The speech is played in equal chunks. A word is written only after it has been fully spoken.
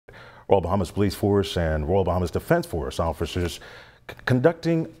Royal Bahamas Police Force and Royal Bahamas Defense Force officers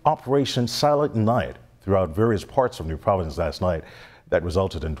conducting Operation Silent Night throughout various parts of New Providence last night that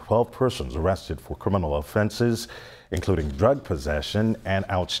resulted in 12 persons arrested for criminal offenses, including drug possession and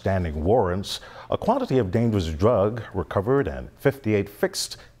outstanding warrants, a quantity of dangerous drug recovered, and 58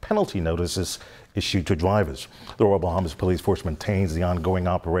 fixed penalty notices issued to drivers. The Royal Bahamas Police Force maintains the ongoing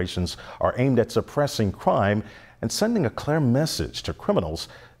operations are aimed at suppressing crime and sending a clear message to criminals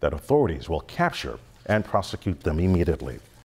that authorities will capture and prosecute them immediately.